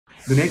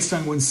The next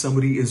time when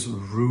somebody is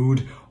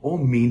rude or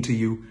mean to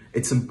you,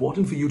 it's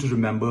important for you to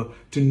remember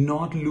to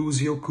not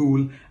lose your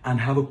cool and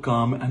have a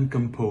calm and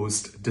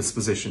composed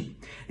disposition.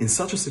 In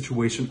such a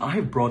situation, I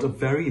have brought a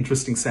very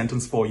interesting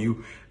sentence for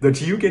you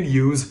that you can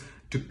use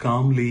to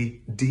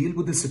calmly deal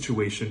with the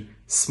situation,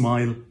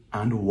 smile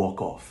and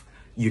walk off.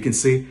 You can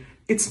say,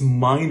 it's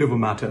mind over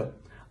matter.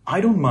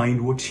 I don't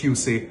mind what you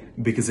say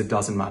because it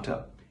doesn't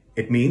matter.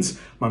 It means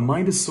my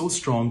mind is so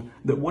strong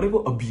that whatever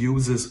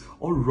abuses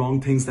or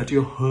wrong things that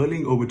you're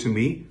hurling over to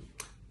me,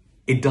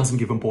 it doesn't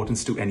give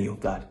importance to any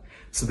of that.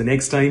 So the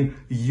next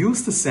time,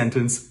 use the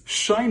sentence,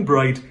 shine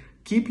bright,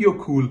 keep your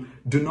cool,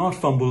 do not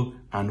fumble,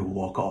 and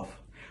walk off.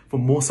 For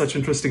more such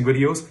interesting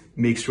videos,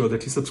 make sure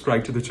that you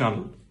subscribe to the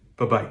channel.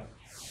 Bye-bye.